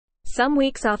Some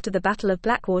weeks after the Battle of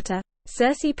Blackwater,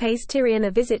 Cersei pays Tyrion a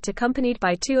visit accompanied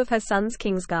by 2 of her sons'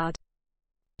 Kingsguard.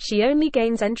 She only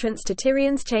gains entrance to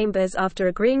Tyrion's chambers after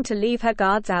agreeing to leave her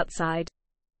guards outside.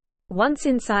 Once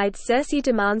inside, Cersei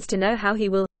demands to know how he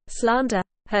will slander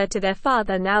her to their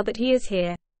father now that he is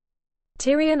here.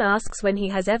 Tyrion asks when he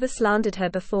has ever slandered her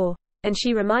before, and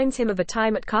she reminds him of a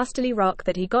time at Casterly Rock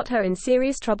that he got her in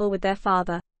serious trouble with their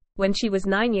father. When she was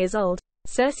 9 years old,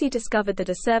 Cersei discovered that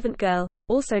a servant girl,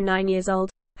 also 9 years old,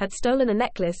 had stolen a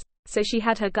necklace, so she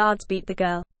had her guards beat the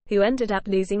girl, who ended up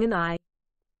losing an eye.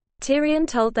 Tyrion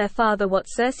told their father what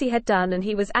Cersei had done and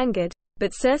he was angered,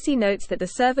 but Cersei notes that the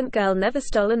servant girl never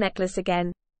stole a necklace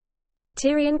again.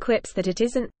 Tyrion quips that it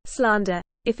isn't slander,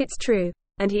 if it's true,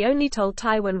 and he only told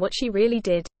Tywin what she really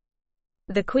did.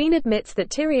 The Queen admits that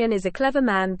Tyrion is a clever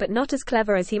man but not as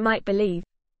clever as he might believe.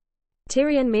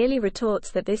 Tyrion merely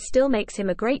retorts that this still makes him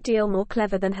a great deal more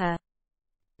clever than her.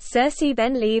 Cersei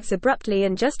then leaves abruptly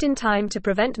and just in time to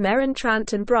prevent Meryn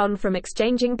Trant and Bronn from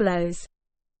exchanging blows.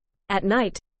 At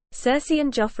night, Cersei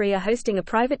and Joffrey are hosting a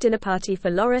private dinner party for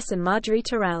Loras and Margaery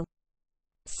Tyrell.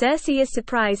 Cersei is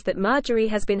surprised that Margaery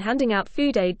has been handing out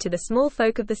food aid to the small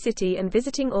folk of the city and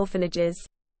visiting orphanages.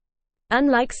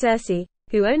 Unlike Cersei,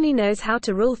 who only knows how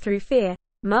to rule through fear,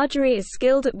 Margaery is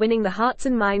skilled at winning the hearts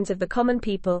and minds of the common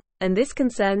people, and this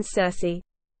concerns Cersei.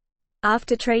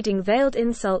 After trading veiled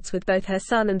insults with both her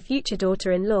son and future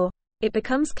daughter-in-law, it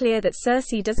becomes clear that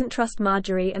Cersei doesn't trust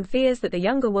Margaery and fears that the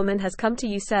younger woman has come to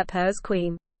usurp her as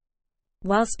queen.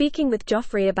 While speaking with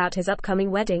Joffrey about his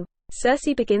upcoming wedding,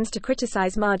 Cersei begins to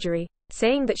criticize Margaery,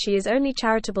 saying that she is only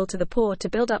charitable to the poor to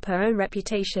build up her own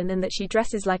reputation and that she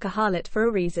dresses like a harlot for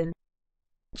a reason.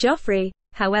 Joffrey,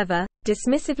 however,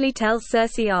 dismissively tells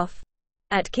Cersei off.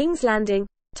 At King's Landing,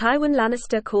 Tywin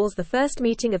Lannister calls the first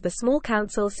meeting of the small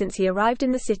council since he arrived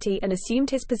in the city and assumed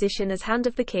his position as Hand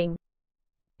of the King.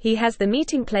 He has the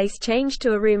meeting place changed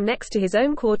to a room next to his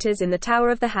own quarters in the Tower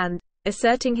of the Hand,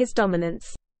 asserting his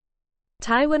dominance.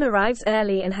 Tywin arrives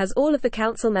early and has all of the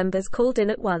council members called in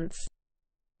at once.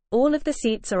 All of the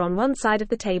seats are on one side of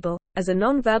the table, as a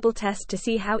non-verbal test to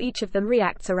see how each of them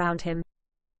reacts around him.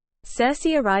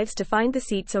 Cersei arrives to find the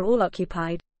seats are all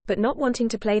occupied, but not wanting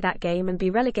to play that game and be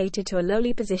relegated to a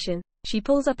lowly position, she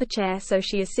pulls up a chair so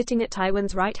she is sitting at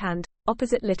Tywin's right hand,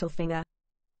 opposite Littlefinger.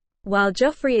 While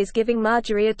Joffrey is giving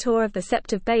Margaery a tour of the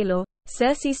Sept of Baelor,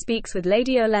 Cersei speaks with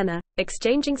Lady Olenna,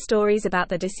 exchanging stories about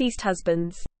their deceased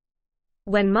husbands.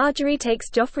 When Margaery takes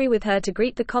Joffrey with her to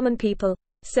greet the common people,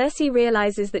 Cersei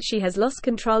realizes that she has lost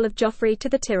control of Joffrey to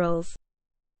the Tyrells.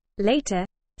 Later,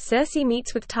 Cersei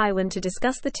meets with Tywin to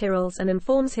discuss the Tyrells and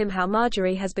informs him how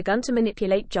Margaery has begun to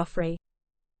manipulate Joffrey.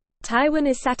 Tywin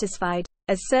is satisfied,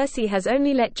 as Cersei has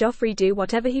only let Joffrey do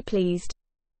whatever he pleased.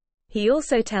 He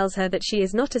also tells her that she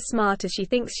is not as smart as she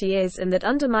thinks she is and that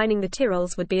undermining the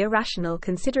Tyrells would be irrational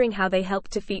considering how they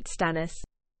helped defeat Stannis.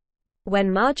 When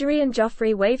Margaery and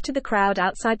Joffrey wave to the crowd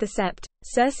outside the Sept,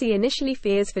 Cersei initially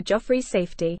fears for Joffrey's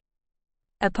safety.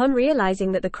 Upon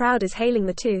realizing that the crowd is hailing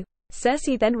the two,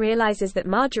 Cersei then realizes that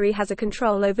Margaery has a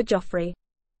control over Joffrey.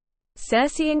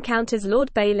 Cersei encounters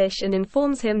Lord Baelish and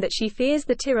informs him that she fears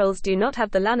the Tyrells do not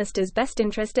have the Lannisters' best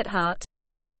interest at heart.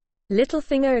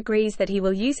 Littlefinger agrees that he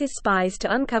will use his spies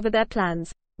to uncover their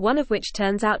plans, one of which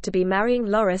turns out to be marrying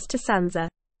Loras to Sansa.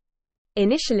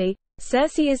 Initially,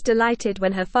 Cersei is delighted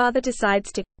when her father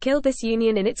decides to kill this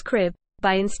union in its crib,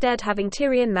 by instead having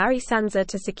Tyrion marry Sansa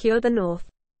to secure the north.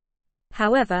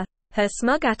 However, her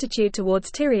smug attitude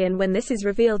towards Tyrion when this is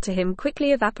revealed to him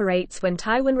quickly evaporates when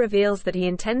Tywin reveals that he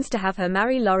intends to have her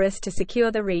marry Loras to secure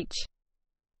the Reach.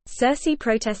 Cersei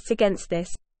protests against this,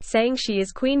 saying she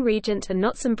is Queen Regent and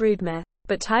not some broodmare,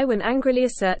 but Tywin angrily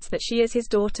asserts that she is his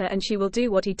daughter and she will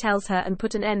do what he tells her and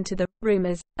put an end to the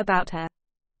rumors about her.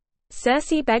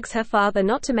 Cersei begs her father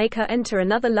not to make her enter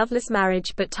another loveless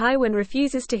marriage, but Tywin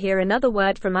refuses to hear another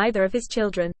word from either of his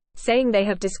children, saying they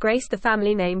have disgraced the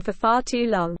family name for far too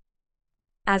long.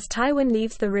 As Tywin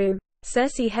leaves the room,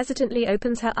 Cersei hesitantly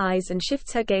opens her eyes and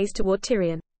shifts her gaze toward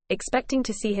Tyrion, expecting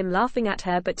to see him laughing at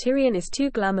her, but Tyrion is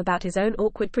too glum about his own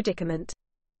awkward predicament.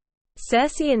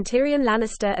 Cersei and Tyrion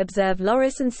Lannister observe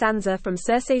Loras and Sansa from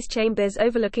Cersei's chambers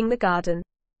overlooking the garden.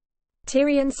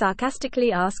 Tyrion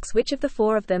sarcastically asks which of the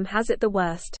four of them has it the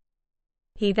worst.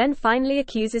 He then finally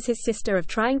accuses his sister of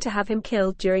trying to have him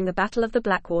killed during the Battle of the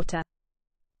Blackwater.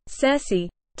 Cersei,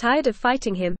 tired of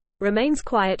fighting him, remains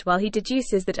quiet while he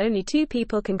deduces that only 2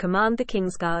 people can command the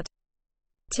Kingsguard.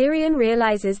 Tyrion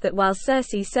realizes that while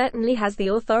Cersei certainly has the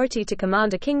authority to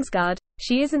command a Kingsguard,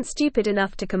 she isn't stupid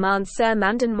enough to command Sir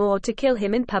Mandon Moore to kill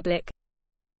him in public.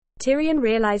 Tyrion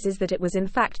realizes that it was in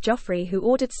fact Joffrey who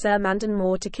ordered Sir Mandon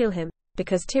Moore to kill him,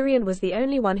 because Tyrion was the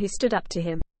only one who stood up to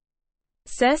him.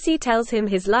 Cersei tells him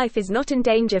his life is not in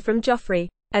danger from Joffrey,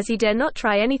 as he dare not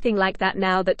try anything like that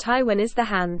now that Tywin is the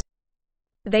Hand.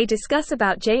 They discuss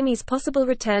about Jaime's possible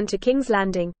return to King's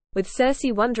Landing, with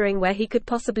Cersei wondering where he could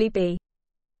possibly be.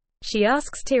 She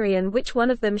asks Tyrion which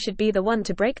one of them should be the one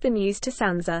to break the news to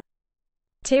Sansa.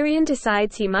 Tyrion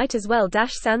decides he might as well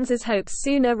dash Sansa's hopes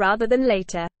sooner rather than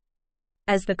later.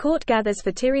 As the court gathers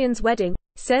for Tyrion's wedding,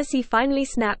 Cersei finally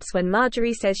snaps when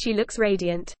Margaery says she looks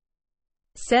radiant.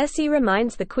 Cersei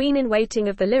reminds the Queen-in-Waiting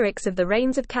of the lyrics of the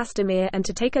Rains of Castamere and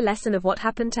to take a lesson of what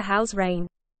happened to Hal's reign.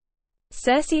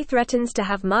 Cersei threatens to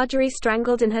have Margaery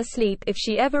strangled in her sleep if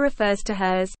she ever refers to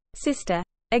her as sister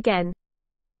again.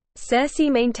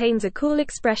 Cersei maintains a cool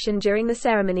expression during the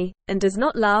ceremony, and does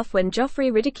not laugh when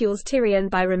Joffrey ridicules Tyrion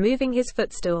by removing his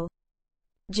footstool.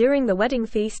 During the wedding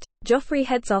feast, Joffrey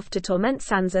heads off to torment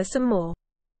Sansa some more.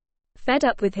 Fed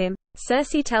up with him,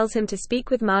 Cersei tells him to speak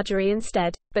with Margaery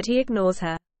instead, but he ignores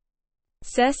her.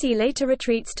 Cersei later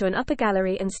retreats to an upper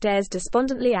gallery and stares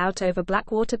despondently out over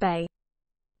Blackwater Bay.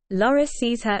 Loras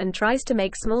sees her and tries to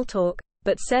make small talk,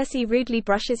 but Cersei rudely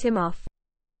brushes him off.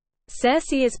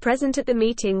 Cersei is present at the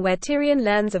meeting where Tyrion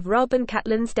learns of Robb and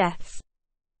Catelyn's deaths.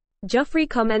 Joffrey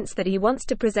comments that he wants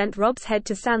to present Robb's head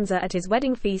to Sansa at his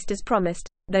wedding feast as promised,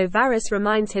 though Varys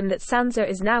reminds him that Sansa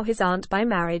is now his aunt by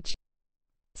marriage.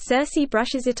 Cersei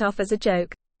brushes it off as a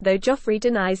joke, though Joffrey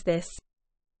denies this.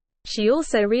 She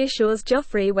also reassures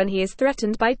Joffrey when he is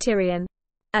threatened by Tyrion.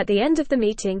 At the end of the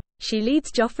meeting, she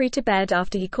leads Joffrey to bed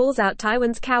after he calls out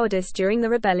Tywin's cowardice during the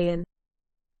rebellion.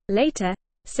 Later,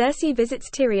 Cersei visits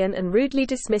Tyrion and rudely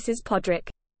dismisses Podrick.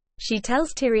 She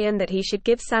tells Tyrion that he should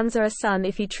give Sansa a son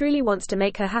if he truly wants to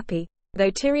make her happy,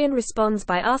 though Tyrion responds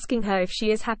by asking her if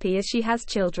she is happy as she has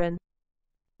children.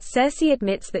 Cersei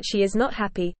admits that she is not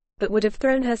happy, but would have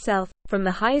thrown herself from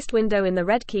the highest window in the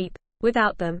Red Keep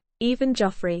without them, even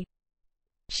Joffrey.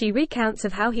 She recounts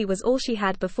of how he was all she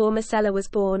had before Myrcella was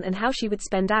born and how she would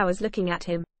spend hours looking at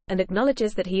him, and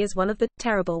acknowledges that he is one of the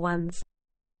terrible ones.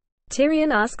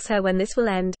 Tyrion asks her when this will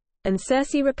end, and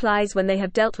Cersei replies when they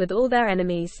have dealt with all their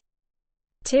enemies.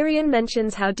 Tyrion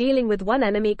mentions how dealing with one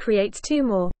enemy creates two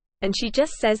more, and she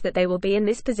just says that they will be in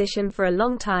this position for a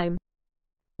long time.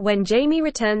 When Jaime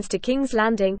returns to King's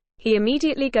Landing, he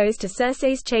immediately goes to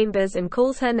Cersei's chambers and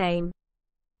calls her name.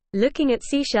 Looking at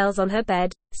seashells on her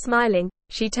bed, smiling,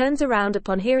 she turns around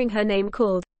upon hearing her name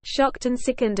called, shocked and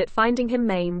sickened at finding him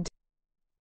maimed.